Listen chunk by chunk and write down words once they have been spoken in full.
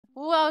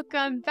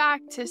Welcome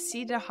back to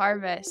Seed to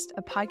Harvest,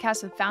 a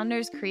podcast with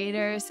founders,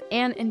 creators,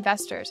 and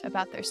investors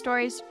about their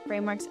stories,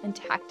 frameworks, and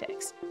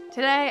tactics.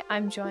 Today,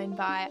 I'm joined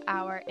by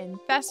our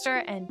investor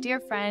and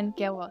dear friend,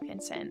 Gale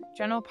Wilkinson,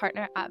 general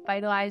partner at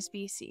Vitalize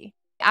VC.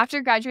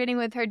 After graduating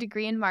with her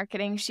degree in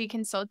marketing, she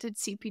consulted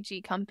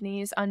CPG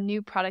companies on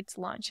new product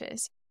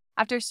launches.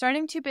 After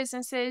starting two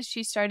businesses,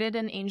 she started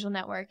an angel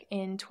network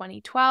in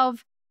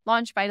 2012,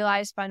 launched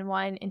Vitalize Fund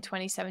I in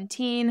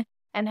 2017,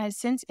 and has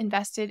since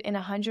invested in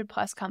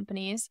 100+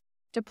 companies,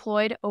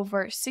 deployed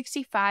over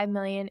 $65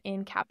 million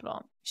in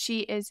capital. She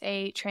is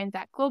a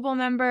Transact Global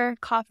member,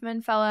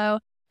 Kauffman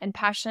Fellow, and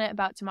passionate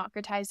about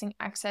democratizing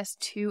access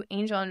to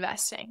angel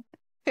investing.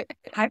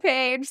 Hi,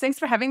 Paige. Thanks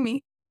for having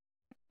me.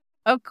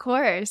 Of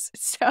course.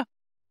 So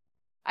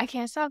I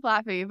can't stop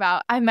laughing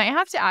about, I might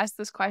have to ask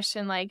this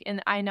question,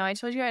 and I know I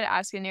told you I'd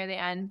ask it near the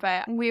end,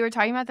 but we were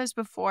talking about this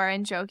before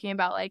and joking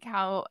about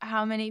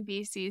how many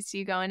VCs do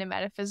you go into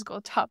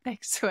metaphysical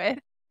topics with?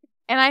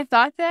 And I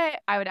thought that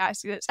I would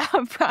ask you this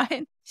up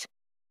front.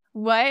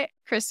 What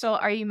crystal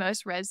are you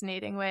most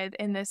resonating with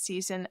in this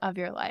season of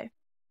your life?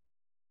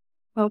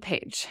 Well,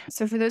 Paige,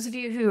 so for those of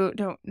you who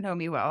don't know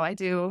me well, I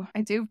do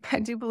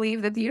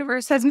believe that the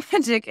universe has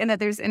magic and that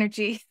there's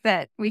energy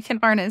that we can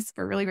harness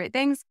for really great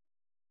things.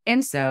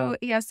 And so,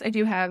 yes, I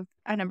do have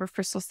a number of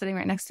crystals sitting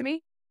right next to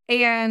me.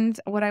 And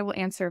what I will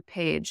answer,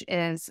 Paige,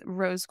 is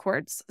rose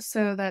quartz.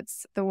 So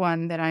that's the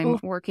one that I'm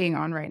working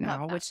on right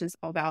now, which is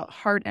all about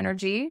heart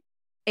energy.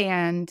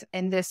 And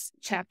in this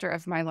chapter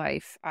of my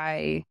life,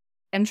 I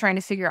am trying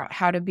to figure out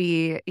how to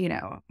be,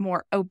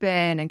 more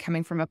open and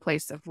coming from a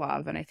place of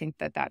love. And I think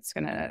that that's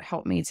going to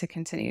help me to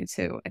continue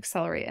to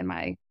accelerate in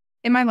my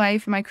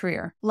life, my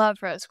career.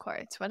 Love rose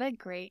quartz. What a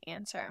great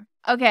answer.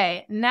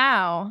 Okay,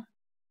 now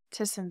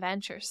to some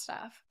venture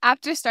stuff.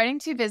 After starting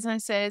two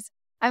businesses,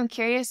 I'm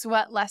curious,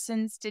 what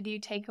lessons did you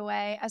take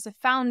away as a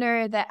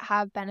founder that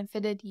have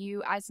benefited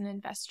you as an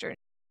investor?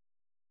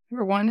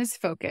 Number one is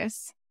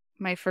focus.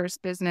 My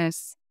first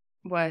business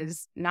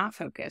was not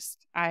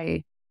focused.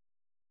 I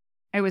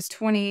was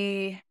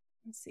 25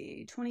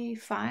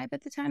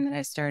 at the time that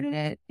I started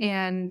it.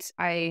 And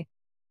I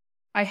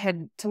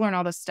had to learn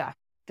all the stuff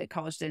that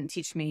college didn't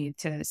teach me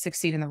to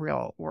succeed in the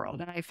real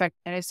world. And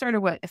I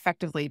started what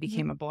effectively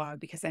became a blog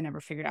because I never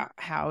figured out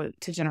how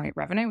to generate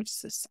revenue, which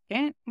is a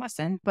second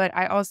lesson. But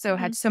I also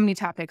had so many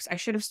topics. I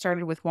should have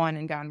started with one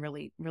and gone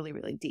really, really,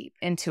 really deep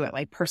into it,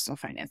 like personal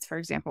finance, for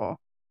example.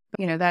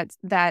 But,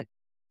 that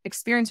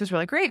experience was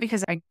really great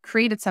because I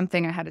created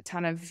something. I had a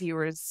ton of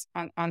viewers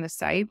on the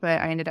site, but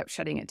I ended up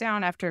shutting it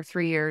down after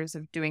 3 years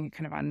of doing it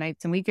kind of on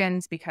nights and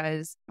weekends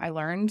because I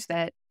learned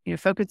that,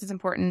 focus is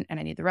important and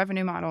I need the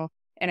revenue model.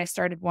 And I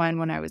started one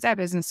when I was at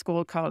business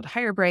school called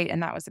Hire Bright,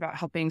 and that was about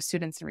helping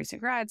students and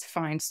recent grads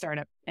find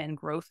startup and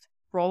growth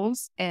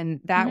roles. And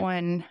that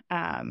one,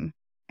 I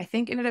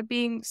think ended up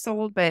being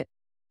sold, but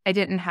I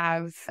didn't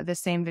have the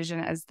same vision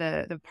as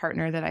the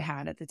partner that I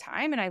had at the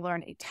time. And I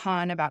learned a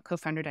ton about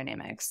co-founder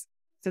dynamics.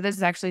 So this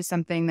is actually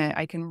something that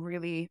I can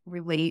really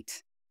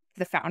relate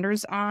the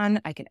founders on.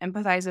 I can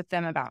empathize with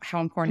them about how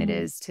important it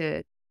is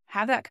to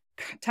have that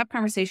tough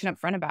conversation up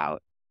front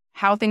about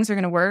how things are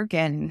going to work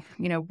and,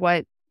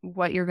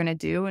 what you're going to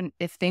do and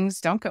if things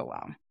don't go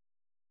well.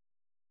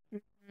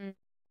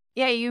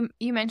 Yeah, you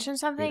mentioned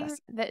something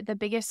that the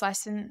biggest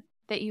lesson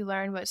that you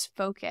learned was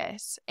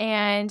focus.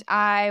 And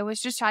I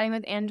was just chatting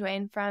with Anne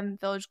Duane from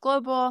Village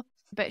Global,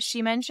 but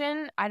she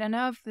mentioned, I don't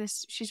know if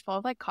she's full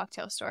of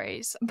cocktail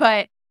stories,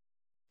 but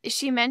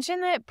she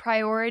mentioned that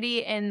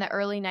priority in the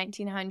early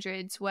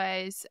 1900s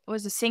was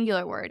a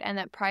singular word, and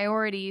that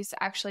priorities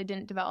actually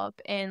didn't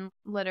develop in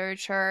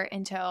literature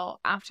until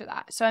after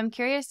that. So I'm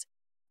curious,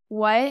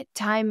 what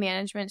time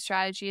management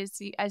strategy,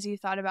 as you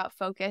thought about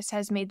focus,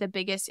 has made the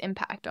biggest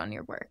impact on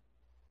your work?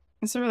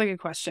 It's a really good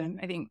question.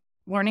 I think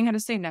learning how to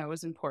say no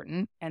is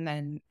important, and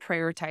then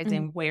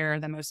prioritizing where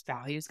the most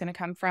value is going to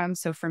come from.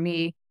 So for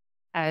me,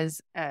 as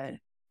a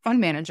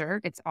fund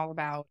manager, it's all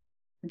about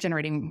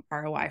generating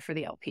ROI for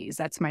the LPs.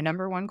 That's my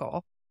number one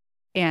goal.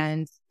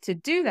 And to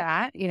do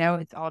that,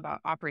 it's all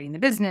about operating the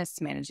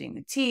business, managing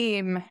the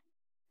team,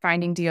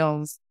 finding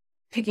deals,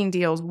 picking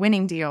deals,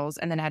 winning deals,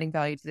 and then adding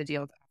value to the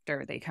deals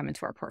after they come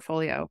into our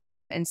portfolio.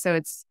 And so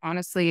it's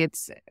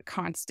a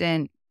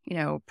constant,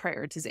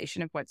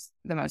 prioritization of what's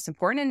the most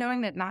important and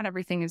knowing that not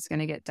everything is going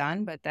to get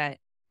done, but that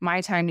my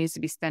time needs to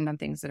be spent on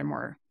things that are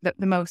more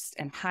the most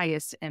and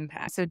highest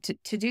impact. So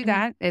to do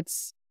that,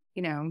 it's,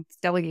 it's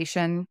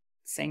delegation,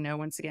 saying no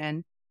once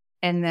again,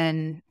 and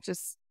then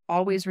just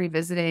always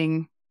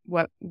revisiting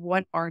what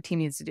our team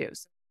needs to do.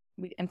 So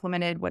we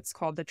implemented what's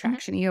called the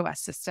Traction EOS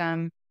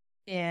system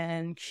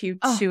in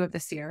Q2 of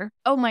this year.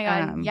 Oh my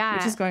God. Yeah.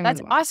 Which is going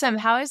That's really well. awesome.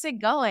 How is it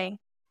going?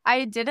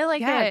 I did it I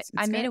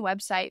made good. a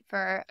website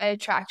for a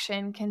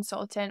traction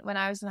consultant when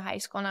I was in high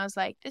school, and I was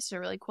like, this is a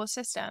really cool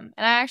system.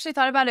 And I actually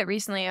thought about it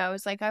recently. I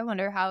was like, I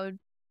wonder how it would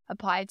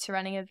apply to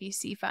running a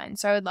VC fund.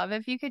 So I would love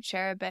if you could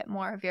share a bit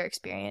more of your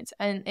experience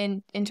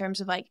and in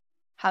terms of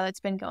how that's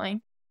been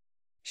going.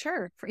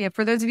 Sure.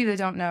 For those of you that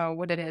don't know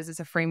what it is, it's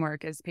a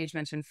framework, as Paige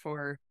mentioned,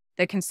 for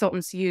that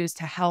consultants use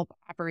to help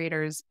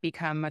operators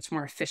become much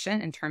more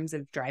efficient in terms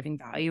of driving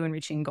value and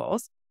reaching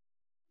goals.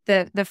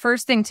 The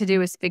first thing to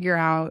do is figure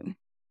out,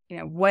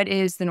 what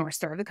is the North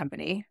Star of the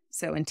company?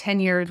 So in 10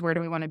 years, where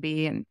do we want to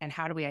be, and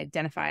how do we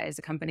identify as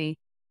a company?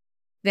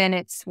 Then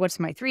it's, what's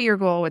my 3-year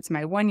goal? What's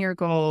my 1-year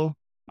goal?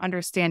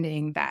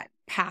 Understanding that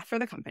path for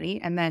the company,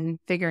 and then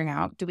figuring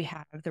out, do we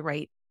have the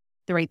right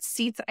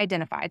seats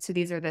identified? So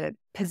these are the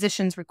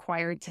positions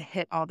required to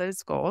hit all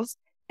those goals,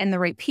 and the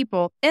right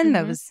people in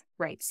those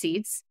right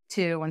seats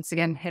to, once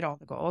again, hit all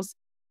the goals.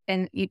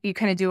 And you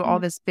kind of do all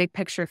this big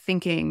picture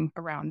thinking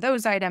around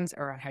those items,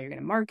 around how you're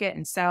going to market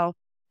and sell.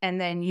 And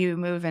then you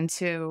move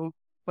into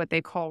what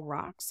they call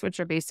rocks, which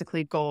are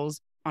basically goals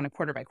on a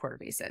quarter by quarter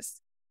basis,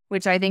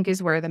 which I think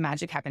is where the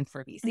magic happened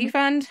for VC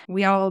fund.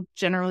 We all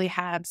generally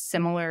have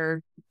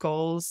similar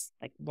goals,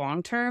 like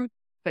long term,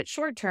 but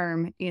short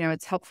term,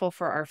 it's helpful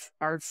for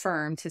our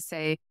firm to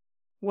say,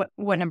 what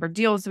number of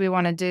deals do we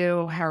want to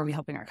do? How are we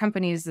helping our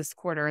companies this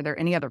quarter? Are there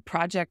any other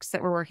projects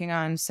that we're working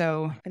on?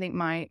 So I think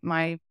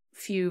my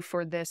few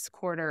for this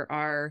quarter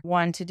are,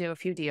 1, to do a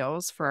few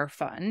deals for our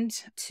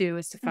fund. 2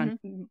 is to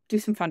do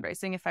some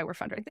fundraising if I were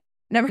fundraising.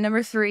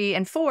 Number 3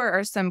 and 4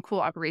 are some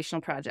cool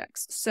operational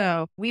projects.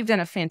 So we've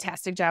done a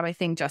fantastic job. I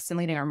think Justin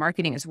leading our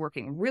marketing is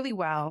working really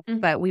well,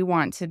 but we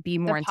want to be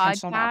more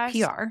intentional about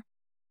PR.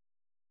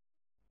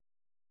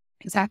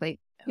 Exactly.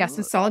 Yes,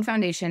 a solid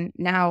foundation.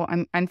 Now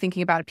I'm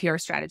thinking about a PR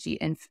strategy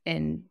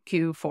in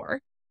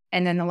Q4.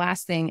 And then the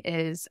last thing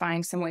is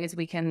finding some ways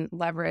we can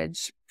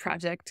leverage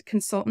project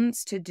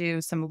consultants to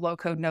do some low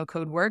code, no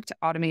code work to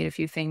automate a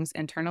few things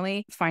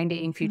internally,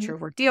 finding future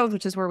work deals,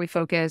 which is where we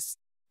focus,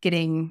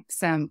 getting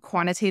some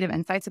quantitative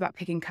insights about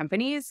picking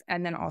companies,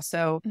 and then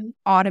also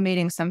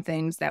automating some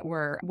things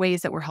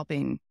ways that we're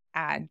helping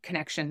add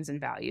connections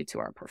and value to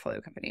our portfolio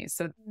companies.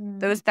 So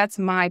that's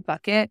my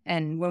bucket.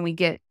 And when we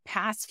get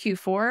past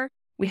Q4,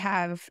 we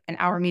have an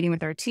hour meeting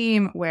with our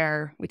team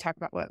where we talk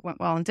about what went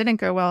well and didn't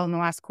go well in the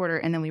last quarter,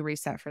 and then we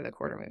reset for the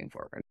quarter moving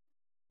forward.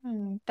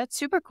 That's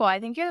super cool.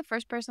 I think you're the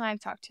first person I've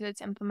talked to that's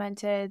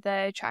implemented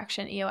the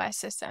Traction EOS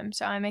system.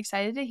 So I'm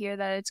excited to hear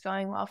that it's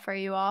going well for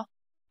you all.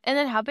 And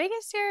then how big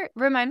is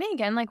remind me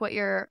again, like what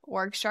your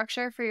org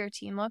structure for your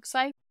team looks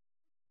like?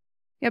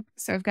 Yep.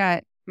 So I've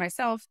got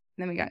myself,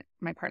 and then we got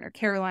my partner,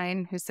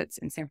 Caroline, who sits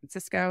in San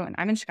Francisco, and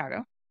I'm in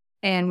Chicago.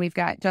 And we've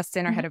got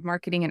Justin, our head of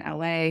marketing in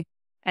LA,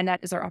 and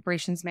that is our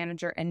operations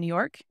manager in New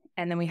York.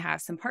 And then we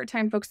have some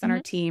part-time folks on our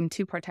team,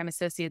 2 part-time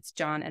associates,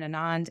 John and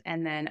Anand,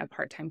 and then a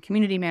part-time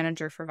community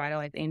manager for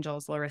Vitalize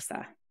Angels,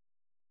 Larissa.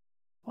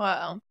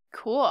 Wow,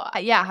 cool.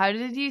 Yeah, how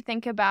did you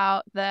think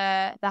about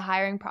the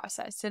hiring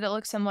process? Did it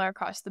look similar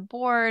across the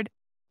board,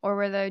 or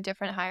were there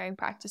different hiring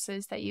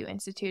practices that you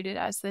instituted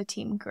as the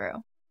team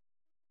grew?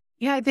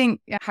 Yeah, I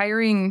think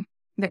hiring,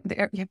 you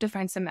have to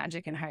find some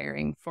magic in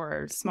hiring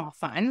for small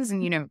funds.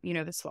 And you know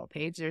this well,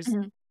 Paige, there's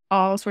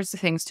all sorts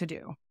of things to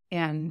do,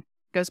 and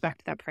goes back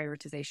to that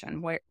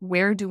prioritization.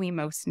 Where do we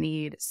most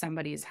need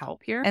somebody's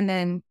help here? And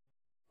then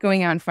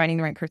going out and finding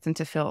the right person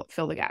to fill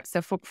the gap.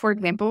 So for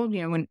example,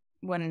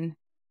 when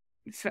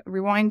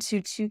rewind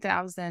to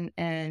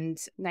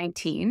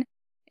 2019,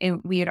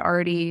 we had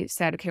already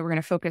said, okay, we're going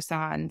to focus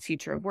on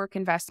future of work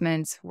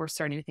investments. We're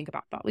starting to think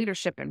about thought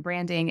leadership and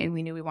branding, and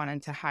we knew we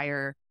wanted to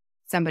hire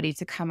somebody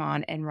to come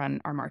on and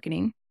run our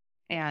marketing.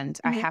 And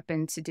I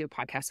happened to do a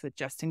podcast with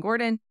Justin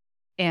Gordon,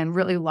 and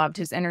really loved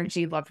his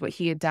energy, loved what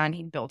he had done.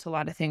 He built a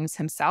lot of things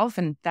himself.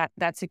 And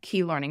that's a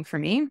key learning for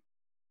me.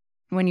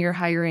 When you're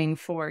hiring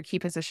for key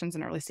positions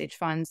in early stage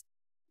funds,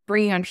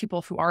 bringing on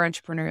people who are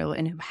entrepreneurial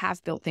and who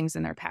have built things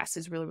in their past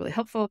is really, really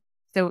helpful.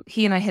 So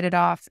he and I hit it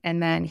off,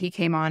 and then he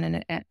came on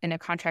in a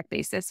contract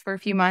basis for a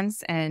few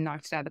months and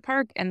knocked it out of the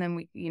park. And then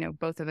we,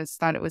 both of us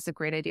thought it was a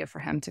great idea for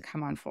him to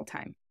come on full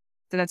time.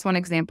 So that's one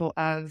example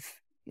of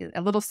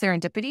a little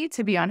serendipity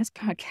to be on his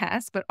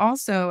podcast, but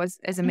also as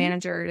a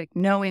manager, like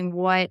knowing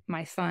what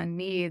my fund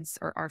needs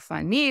or our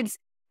fund needs,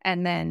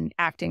 and then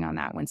acting on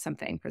that when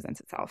something presents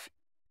itself.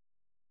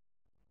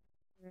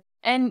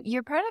 And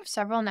you're part of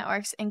several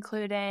networks,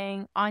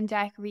 including On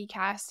Deck,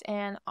 Recast,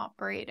 and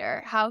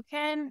Operator. How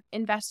can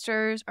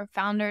investors or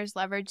founders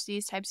leverage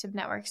these types of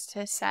networks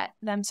to set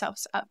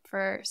themselves up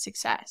for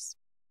success?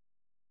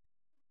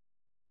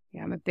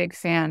 Yeah, I'm a big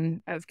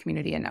fan of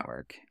community and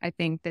network. I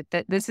think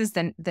that this is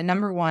the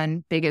number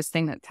one biggest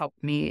thing that's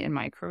helped me in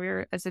my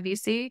career as a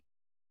VC.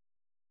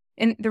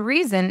 And the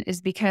reason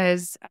is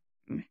because,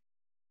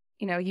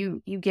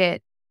 you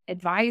get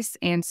advice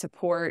and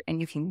support, and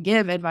you can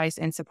give advice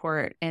and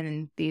support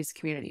in these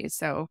communities.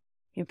 So,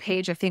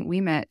 Paige, I think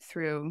we met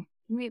through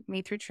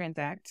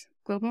Transact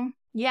Global.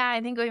 Yeah, I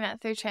think we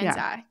met through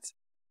Transact.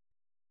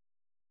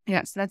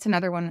 Yeah, so that's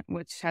another one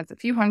which has a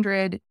few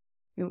hundred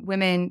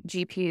women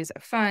GPs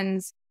of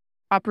funds.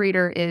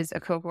 Operator is a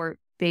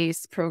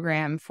cohort-based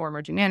program for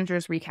emerging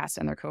managers, Recast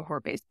and their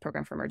cohort-based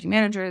program for emerging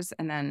managers,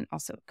 and then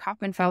also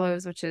Kauffman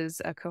Fellows, which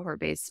is a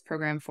cohort-based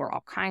program for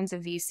all kinds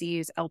of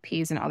VCs,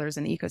 LPs, and others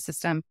in the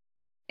ecosystem.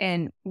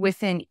 And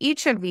within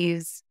each of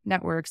these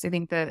networks, I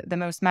think the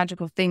most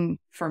magical thing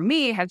for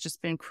me has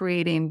just been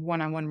creating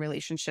one-on-one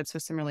relationships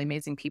with some really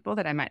amazing people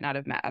that I might not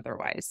have met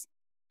otherwise.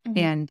 Mm-hmm.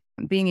 And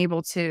being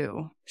able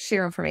to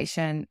share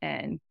information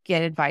and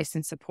get advice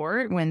and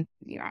support when,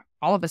 you know,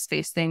 all of us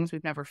face things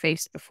we've never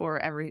faced before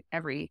every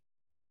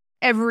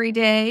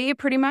day,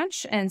 pretty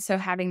much. And so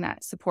having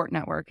that support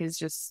network is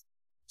just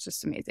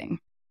amazing.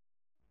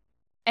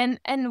 And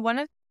one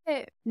of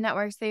the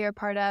networks that you're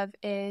part of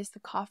is the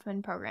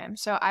Kauffman program.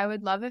 So I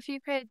would love if you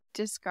could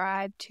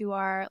describe to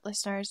our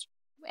listeners,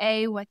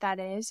 A, what that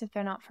is, if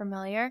they're not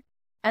familiar,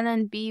 and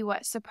then B,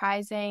 what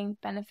surprising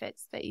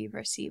benefits that you've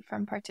received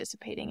from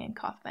participating in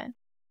Kauffman.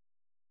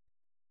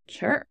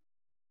 Sure.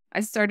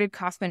 I started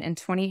Kauffman in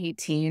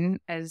 2018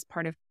 as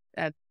part of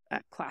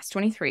class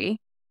 23.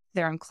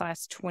 They're on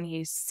class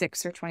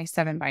 26 or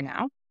 27 by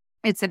now.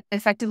 It's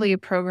effectively a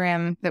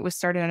program that was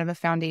started out of a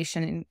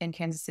foundation in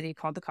Kansas City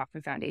called the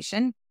Kauffman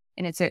Foundation.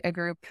 And it's a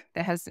group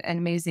that has an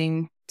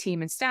amazing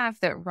team and staff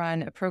that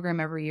run a program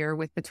every year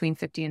with between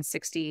 50 and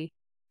 60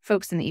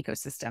 folks in the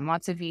ecosystem.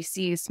 Lots of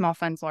VCs, small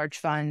funds, large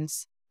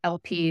funds,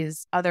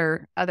 LPs,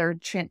 other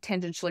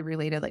tangentially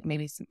related, like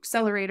maybe some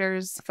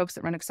accelerators, folks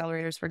that run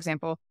accelerators, for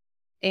example.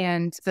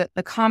 And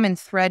the common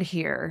thread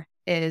here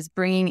is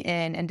bringing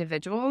in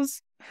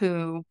individuals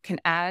who can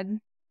add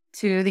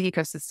to the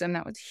ecosystem.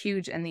 That was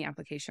huge in the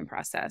application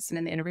process and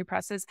in the interview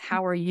process.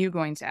 How are you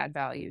going to add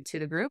value to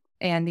the group?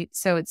 And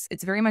so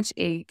it's very much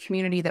a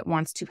community that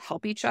wants to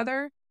help each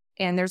other.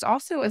 And there's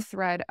also a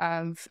thread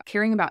of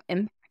caring about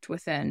impact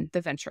within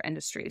the venture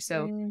industry.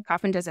 So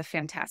Kauffman does a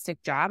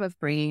fantastic job of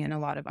bringing in a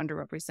lot of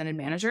underrepresented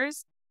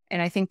managers.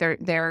 And I think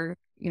they're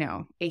you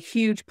know, a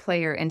huge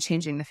player in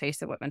changing the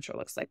face of what venture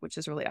looks like, which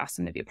is really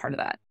awesome to be a part of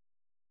that.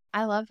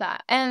 I love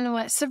that. And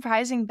what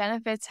surprising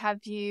benefits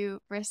have you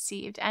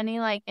received? Any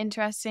like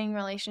interesting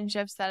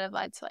relationships that have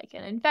led to like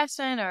an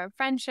investment or a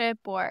friendship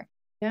or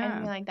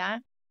anything like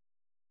that?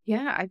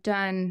 Yeah, I've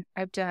done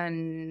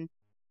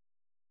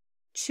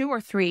 2 or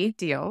 3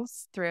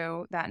 deals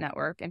through that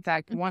network. In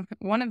fact,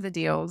 one of the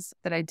deals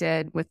that I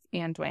did with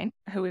Ann Dwayne,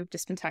 who we've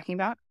just been talking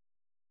about,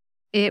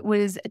 it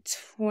was a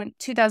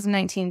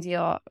 2019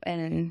 deal,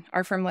 and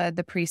our firm led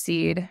the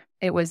pre-seed.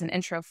 It was an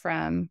intro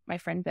from my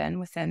friend Ben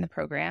within the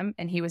program,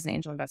 and he was an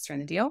angel investor in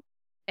the deal.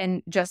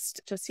 And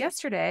just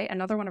yesterday,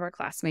 another one of our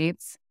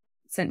classmates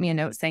sent me a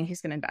note saying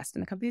he's going to invest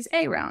in the company's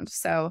A round.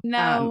 So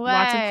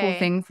lots of cool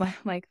things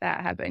like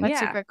that happen. That's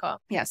super cool.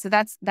 Yeah, so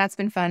that's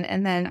been fun.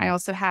 And then I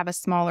also have a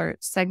smaller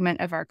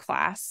segment of our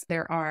class.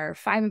 There are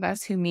 5 of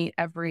us who meet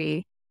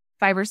every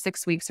 5 or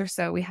 6 weeks or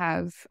so. We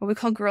have what we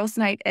call Girls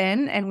Night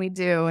In, and we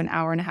do an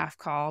hour-and-a-half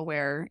call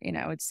where, you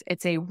know,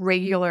 it's a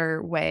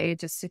regular way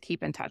just to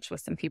keep in touch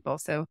with some people.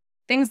 So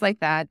things like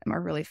that are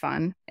really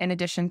fun, in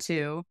addition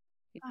to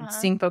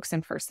seeing folks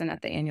in person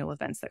at the annual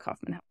events that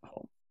Kauffman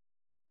holds.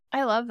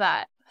 I love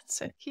that. That's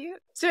so cute.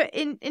 So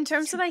in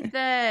terms of like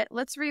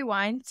let's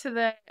rewind to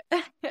the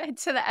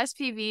to the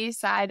SPV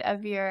side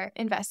of your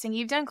investing.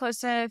 You've done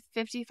close to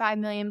 55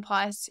 million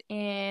plus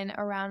in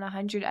around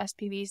 100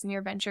 SPVs in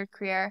your venture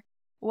career.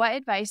 What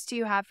advice do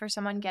you have for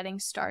someone getting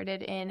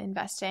started in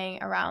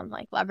investing around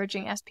like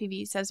leveraging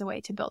SPVs as a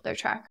way to build their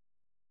track?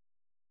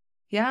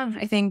 Yeah,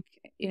 I think,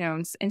 you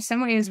know, in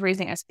some ways,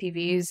 raising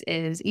SPVs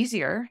is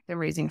easier than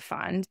raising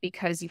funds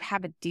because you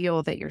have a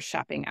deal that you're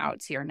shopping out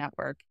to your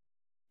network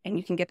and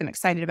you can get them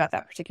excited about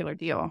that particular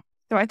deal.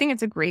 So I think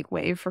it's a great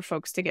way for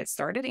folks to get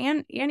started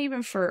and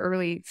even for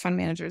early fund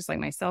managers like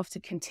myself to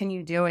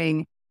continue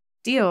doing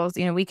deals.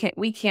 You know, we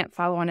can't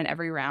follow on in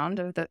every round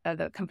of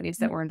the companies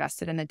that we're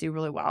invested in that do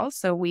really well.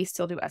 So we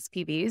still do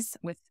SPVs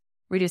with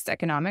reduced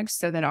economics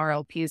so that our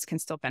LPs can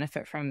still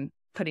benefit from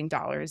putting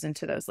dollars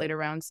into those later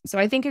rounds. So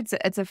I think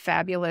it's a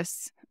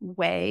fabulous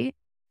way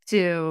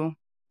to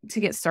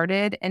get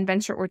started in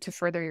venture or to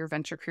further your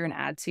venture career and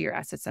add to your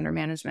assets under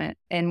management.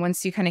 And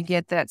once you kind of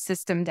get that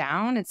system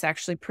down, it's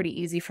actually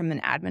pretty easy from an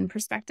admin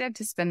perspective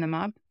to spin them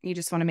up. You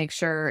just want to make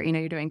sure, you know,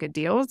 you're doing good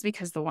deals,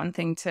 because the one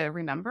thing to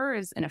remember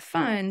is in a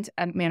fund,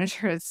 a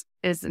manager is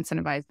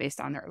incentivized based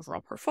on their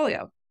overall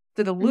portfolio.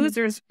 So the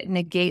losers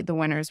negate the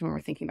winners when we're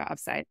thinking about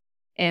upside.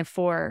 And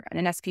for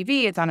an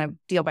SPV, it's on a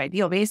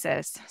deal-by-deal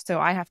basis. So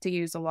I have to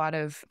use a lot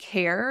of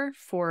care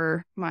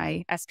for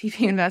my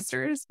SPV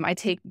investors. I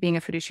take being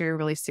a fiduciary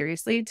really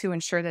seriously to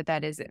ensure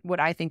that is what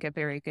I think a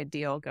very good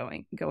deal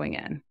going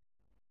in.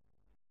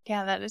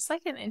 Yeah, that is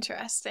like an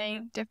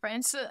interesting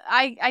difference.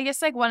 I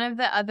guess like one of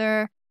the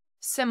other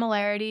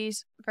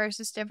similarities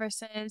versus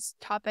differences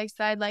topics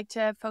that I'd like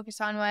to focus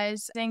on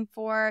was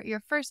for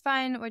your first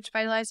fund, which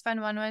Vitalize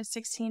Fund I was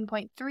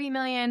 16.3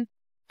 million.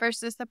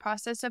 Versus the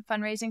process of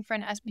fundraising for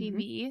an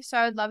SPV. So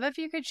I would love if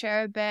you could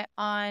share a bit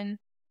on,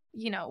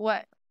 you know,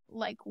 what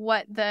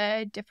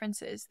the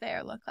differences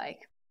there look like.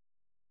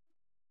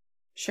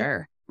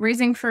 Sure.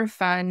 Raising for a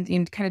fund, you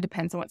know, kind of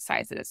depends on what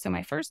size it is. So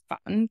my first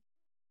fund,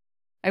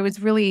 I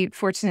was really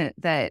fortunate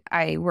that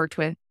I worked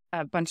with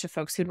a bunch of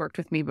folks who'd worked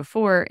with me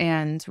before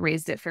and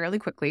raised it fairly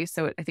quickly.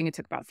 So I think it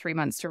took about 3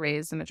 months to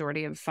raise the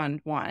majority of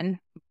Fund I,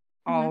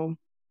 all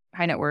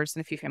high net worths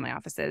and a few family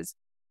offices.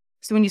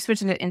 So when you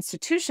switch into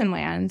institution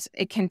land,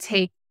 it can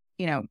take,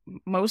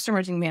 most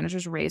emerging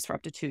managers raise for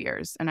up to 2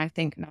 years. And I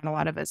think not a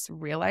lot of us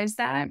realize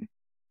that.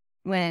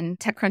 When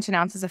TechCrunch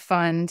announces a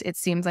fund, it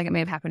seems like it may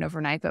have happened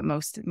overnight, but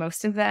most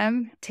of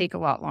them take a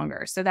lot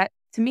longer. So that,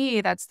 to me,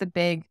 that's the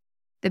big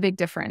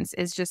difference,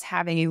 is just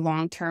having a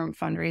long-term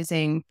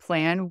fundraising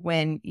plan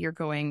when you're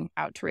going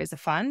out to raise a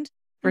fund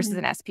versus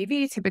an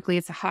SPV. Typically,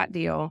 it's a hot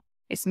deal.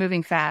 It's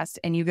moving fast,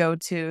 and you go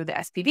to the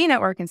SPV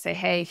network and say,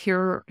 hey,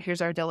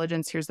 here's our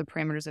diligence. Here's the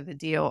parameters of the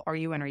deal. Are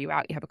you in, are you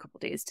out? You have a couple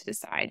of days to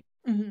decide.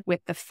 With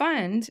the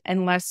fund,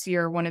 unless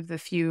you're one of the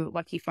few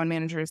lucky fund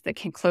managers that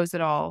can close it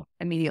all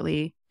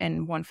immediately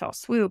in one fell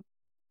swoop,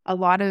 a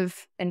lot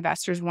of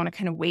investors want to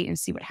kind of wait and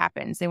see what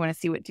happens. They want to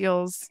see what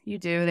deals you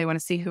do. They want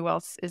to see who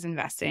else is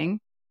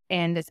investing.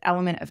 And this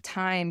element of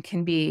time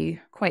can be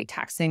quite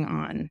taxing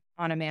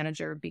on a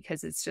manager,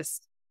 because it's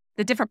just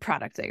the different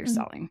product that you're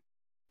selling.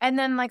 And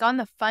then like on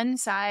the fund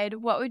side,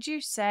 what would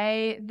you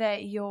say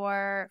that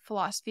your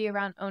philosophy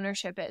around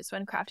ownership is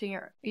when crafting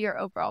your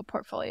overall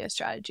portfolio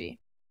strategy?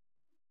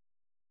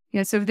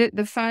 Yeah, so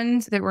the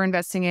fund that we're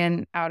investing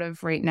in out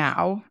of right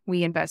now,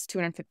 we invest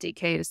 $250K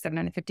to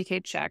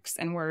 $750K checks,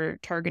 and we're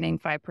targeting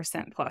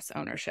 5% plus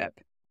ownership.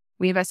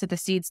 We invest at the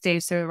seed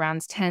stage, so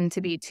rounds tend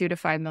to be $2 to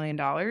 $5 million,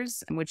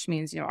 which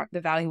means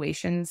the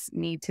valuations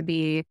need to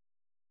be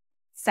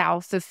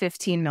south of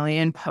 15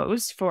 million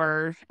post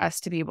for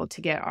us to be able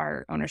to get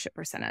our ownership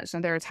percentage.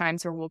 And there are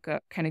times where we'll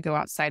go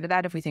outside of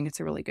that if we think it's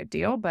a really good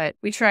deal, but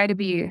we try to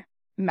be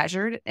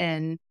measured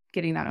in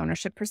getting that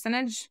ownership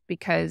percentage,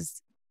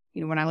 because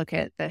when I look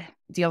at the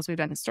deals we've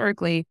done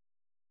historically,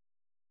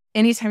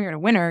 anytime you're a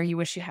winner, you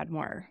wish you had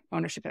more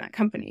ownership in that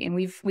company. And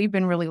we've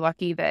been really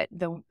lucky that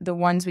the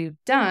ones we've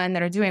done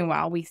that are doing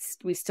well, we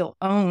still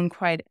own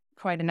quite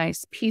a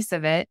nice piece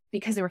of it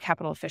because they were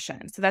capital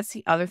efficient. So that's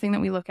the other thing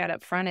that we look at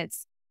up front.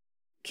 It's,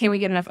 can we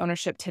get enough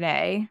ownership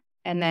today?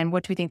 And then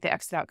what do we think the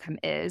exit outcome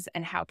is?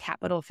 And how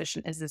capital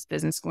efficient is this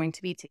business going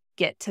to be to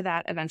get to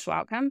that eventual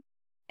outcome?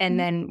 And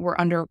then we're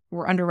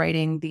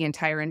underwriting the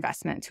entire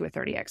investment to a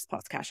 30x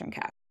plus cash on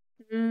cap.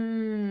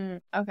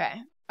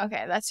 Okay,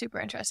 that's super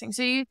interesting.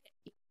 So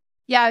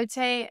I would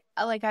say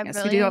like I've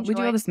really enjoyed... we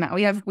do all this math.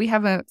 We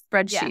have a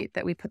spreadsheet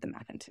that we put the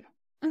math into.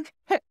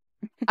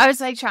 I was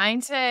like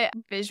trying to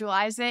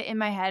visualize it in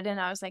my head, and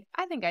I was like,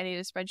 I think I need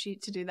a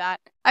spreadsheet to do that.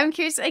 I'm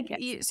curious, like,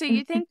 so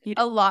you think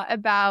a lot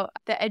about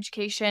the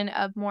education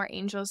of more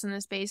angels in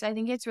the space. I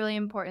think it's really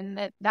important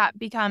that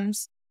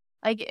becomes,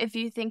 like, if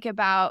you think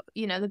about,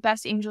 the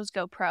best angels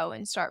go pro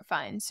and start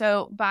funds.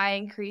 So by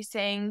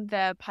increasing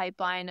the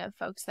pipeline of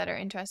folks that are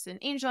interested in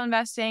angel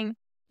investing,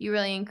 you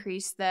really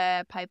increase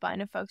the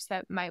pipeline of folks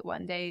that might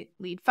one day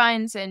lead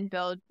funds and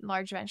build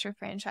large venture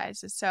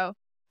franchises. So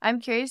I'm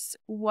curious,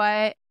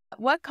 what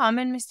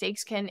common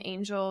mistakes can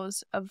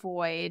angels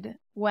avoid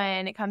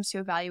when it comes to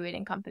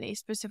evaluating companies,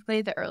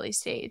 specifically the early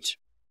stage?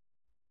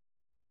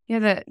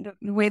 Yeah,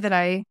 the way that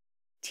I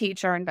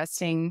teach our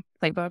investing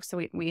playbook.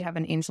 So we have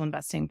an angel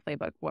investing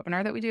playbook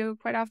webinar that we do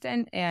quite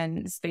often. And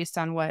it's based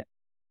on what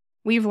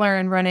we've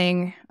learned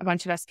running a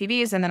bunch of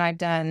SPVs. And then I've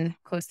done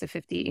close to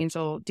 50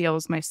 angel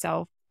deals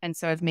myself. And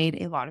so I've made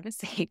a lot of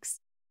mistakes.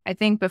 I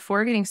think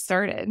before getting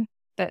started,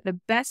 the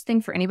best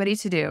thing for anybody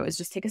to do is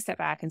just take a step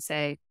back and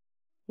say,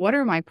 what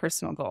are my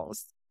personal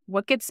goals?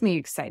 What gets me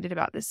excited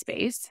about this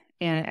space?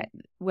 And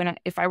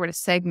if I were to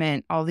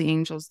segment all the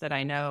angels that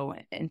I know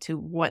into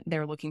what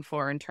they're looking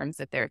for in terms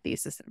of their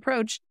thesis and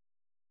approach,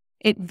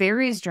 it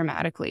varies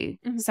dramatically.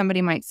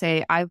 Somebody might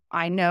say,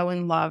 I know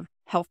and love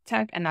health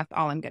tech, and that's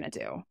all I'm going to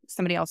do.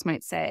 Somebody else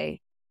might say,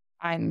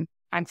 I'm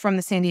from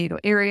the San Diego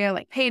area,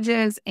 like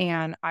Paige's,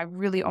 and I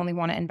really only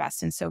want to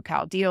invest in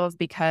SoCal deals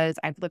because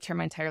I've lived here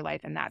my entire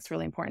life, and that's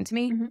really important to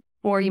me.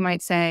 Or you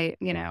might say,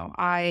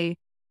 I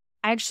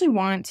actually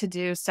want to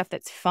do stuff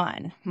that's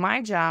fun.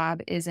 My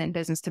job is in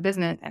business to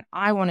business, and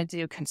I want to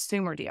do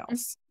consumer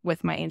deals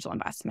with my angel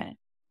investment.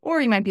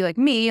 Or you might be like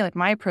me, like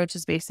my approach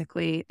is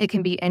basically, it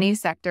can be any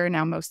sector.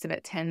 Now, most of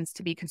it tends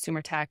to be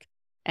consumer tech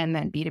and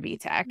then B2B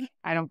tech.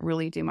 I don't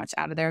really do much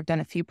out of there. I've done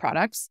a few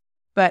products,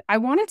 but I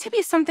want it to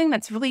be something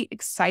that's really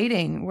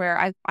exciting,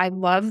 where I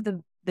love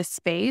the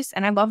space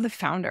and I love the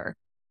founder.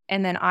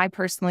 And then I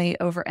personally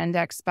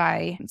over-index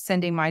by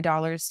sending my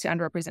dollars to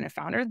underrepresented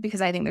founders because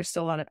I think there's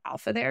still a lot of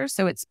alpha there.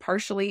 So it's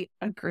partially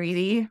a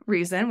greedy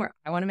reason where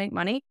I want to make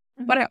money.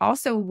 But I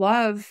also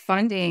love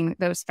funding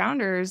those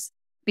founders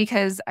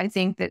because I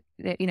think that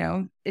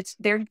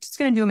they're just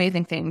going to do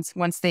amazing things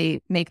once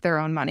they make their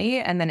own money.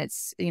 And then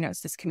it's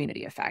this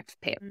community effect,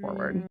 pay it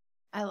forward.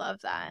 I love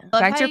that.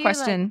 Back to your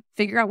question,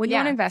 figure out what you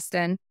want to invest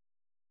in.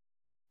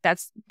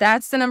 That's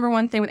the number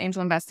one thing with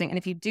angel investing. And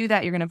if you do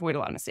that, you're going to avoid a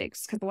lot of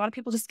mistakes, because a lot of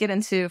people just get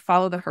into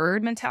follow the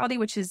herd mentality,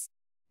 which is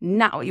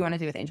not what you want to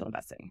do with angel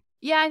investing.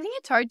 Yeah, I think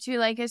it's hard to,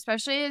 like,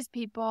 especially as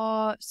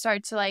people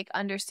start to like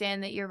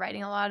understand that you're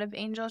writing a lot of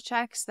angel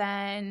checks,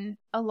 then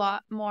a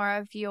lot more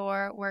of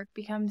your work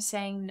becomes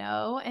saying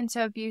no. And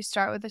so if you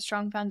start with a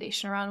strong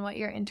foundation around what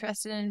you're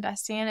interested in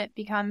investing in, it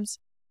becomes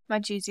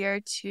much easier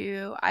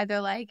to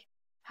either like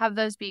have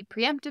those be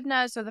preemptive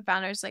no's, so the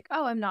founder's like,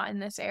 oh, I'm not in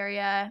this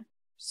area,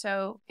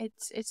 so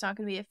it's not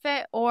going to be a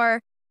fit,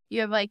 or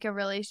you have like a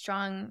really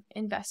strong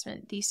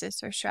investment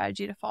thesis or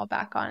strategy to fall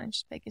back on and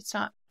just like, it's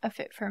not a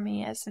fit for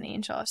me as an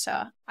angel.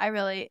 So I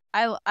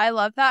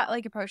love that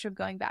like approach of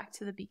going back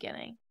to the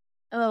beginning.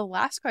 And the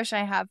last question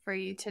I have for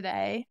you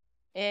today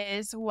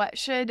is, what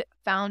should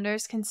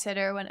founders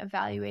consider when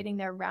evaluating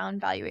their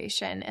round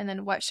valuation? And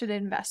then what should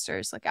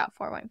investors look out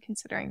for when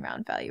considering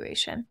round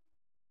valuation?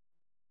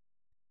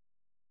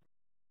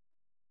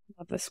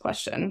 Love this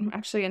question. I'm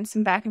actually in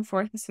some back and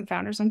forth with some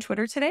founders on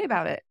Twitter today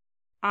about it.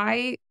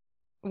 I've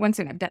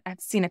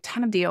seen a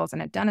ton of deals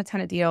and I've done a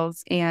ton of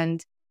deals,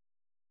 and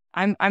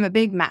I'm a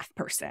big math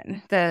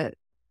person.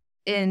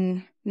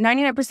 In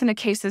 99% of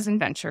cases in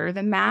venture,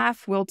 the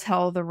math will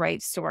tell the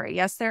right story.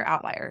 Yes, there are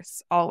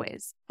outliers,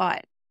 always,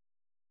 but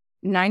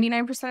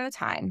 99% of the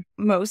time,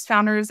 most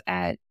founders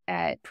at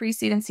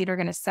pre-seed and seed are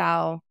going to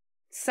sell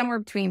somewhere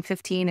between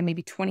 15 and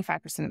maybe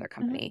 25% of their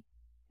company.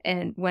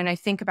 And when I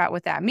think about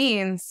what that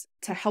means,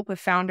 to help a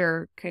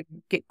founder could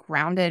get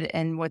grounded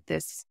in what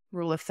this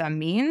rule of thumb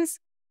means,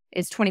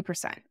 is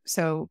 20%.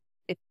 So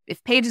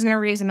if Paige is going to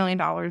raise $1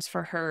 million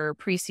for her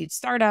pre-seed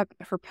startup,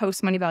 her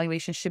post-money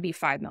valuation should be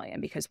 $5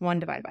 million, because 1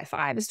 divided by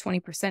 5 is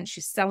 20%.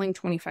 She's selling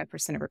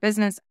 25% of her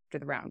business after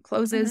the round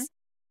closes.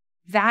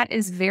 That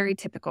is very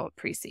typical of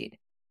pre-seed.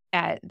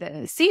 At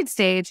the seed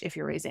stage, if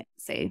you're raising,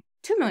 say,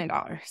 $2 million,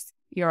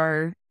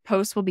 your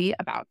post will be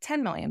about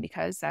 $10 million,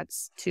 because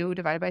that's 2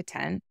 divided by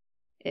 10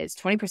 is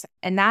 20%.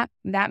 And that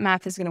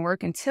math is going to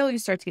work until you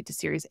start to get to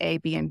Series A,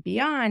 B, and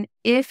beyond.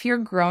 If you're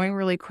growing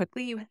really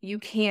quickly, you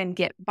can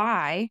get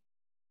by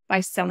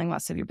selling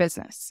less of your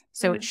business.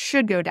 So it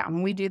should go down.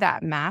 When we do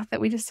that math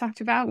that we just talked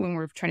about, when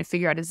we're trying to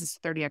figure out, is this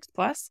 30x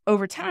plus?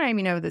 Over time,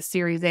 the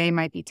Series A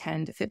might be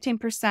 10 to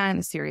 15%.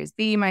 The Series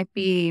B might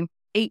be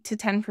 8 to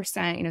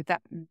 10%.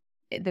 That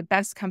the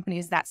best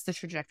companies, that's the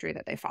trajectory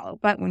that they follow.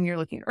 But when you're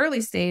looking at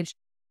early stage,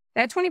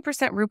 that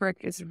 20% rubric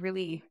is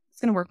really,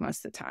 it's going to work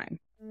most of the time.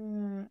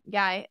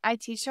 Yeah, I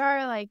teach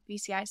our like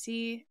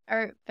VCIC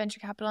or venture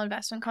capital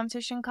investment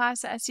competition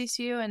class at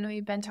SCCU, and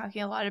we've been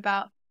talking a lot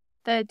about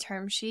the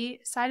term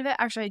sheet side of it.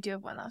 Actually, I do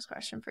have one last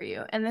question for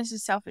you, and this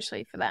is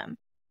selfishly for them.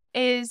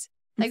 Is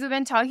like, we've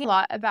been talking a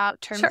lot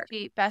about term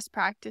sheet best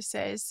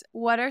practices.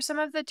 What are some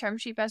of the term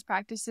sheet best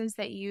practices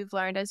that you've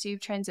learned as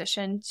you've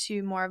transitioned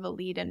to more of a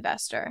lead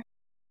investor?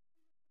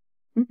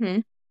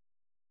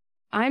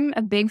 I'm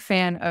a big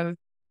fan of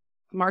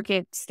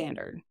market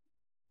standard.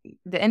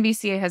 The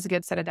NVCA has a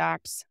good set of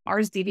docs.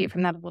 Ours deviate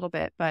from that a little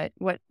bit, but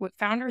what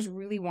founders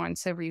really want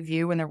to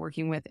review when they're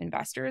working with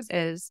investors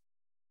is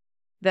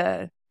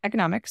the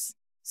economics.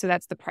 So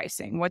that's the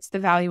pricing. What's the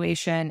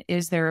valuation?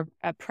 Is there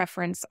a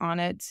preference on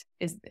it?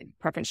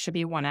 Preference should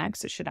be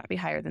 1x. It should not be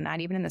higher than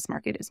that, even in this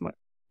market, is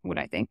what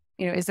I think.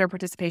 Is there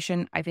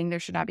participation? I think there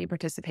should not be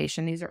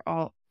participation. These are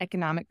all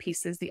economic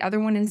pieces. The other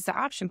one is the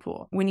option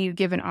pool. When you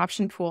give an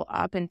option pool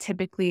up, and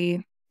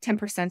typically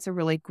 10% is a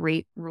really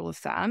great rule of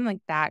thumb,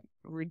 like that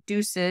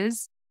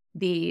reduces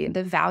the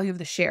value of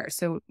the share.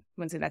 So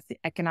once again, that's the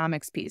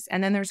economics piece.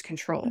 And then there's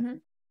control.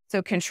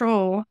 So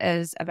control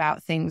is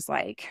about things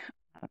like,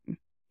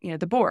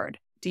 the board.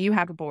 Do you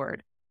have a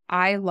board?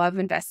 I love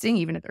investing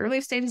even at the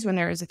early stages when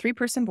there is a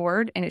 3-person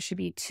board, and it should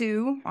be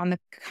 2 on the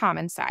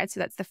common side.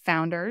 So that's the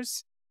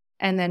founders,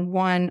 and then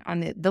 1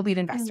 on the lead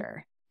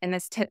investor. And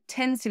this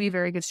tends to be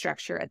very good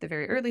structure at the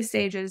very early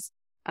stages.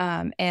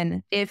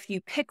 And if you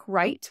pick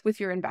right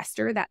with your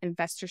investor, that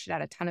investor should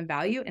add a ton of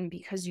value. And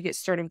because you get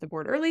started with the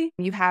board early,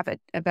 you have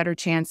a better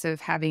chance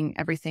of having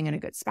everything in a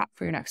good spot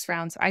for your next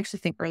round. So I actually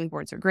think early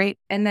boards are great.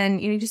 And then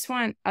you just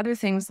want other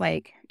things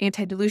like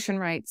anti-dilution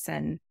rights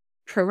and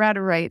pro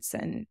rata rights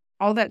and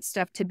all that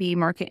stuff to be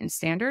market and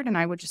standard. And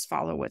I would just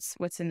follow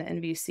what's in the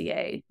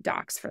NVCA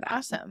docs for that.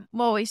 Awesome.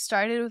 Well, we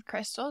started with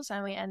crystals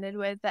and we ended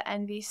with the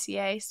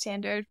NVCA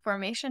standard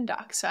formation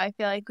docs. So I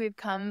feel like we've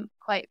come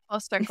quite full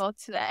circle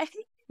today.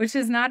 Which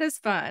is not as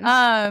fun.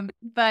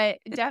 But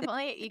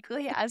definitely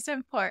equally as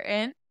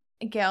important.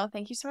 Gale,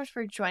 thank you so much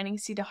for joining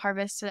Seed to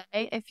Harvest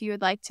today. If you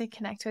would like to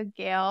connect with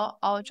Gale,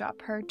 I'll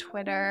drop her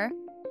Twitter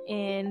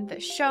in the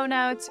show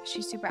notes.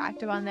 She's super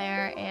active on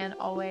there and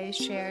always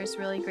shares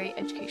really great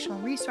educational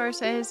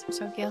resources.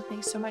 So Gale,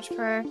 thanks so much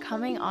for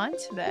coming on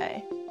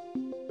today.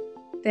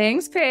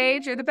 Thanks,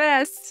 Paige. You're the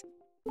best.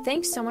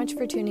 Thanks so much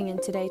for tuning in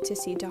today to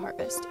Seed to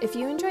Harvest. If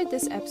you enjoyed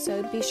this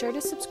episode, be sure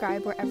to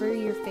subscribe wherever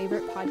your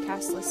favorite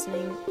podcast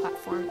listening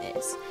platform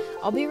is.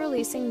 I'll be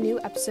releasing new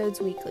episodes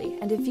weekly,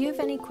 and if you have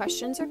any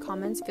questions or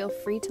comments, feel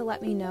free to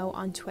let me know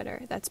on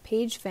Twitter. That's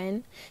Paige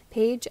Finn,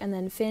 Paige and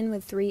then Finn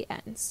with 3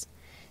 N's.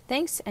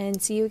 Thanks,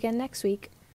 and see you again next week.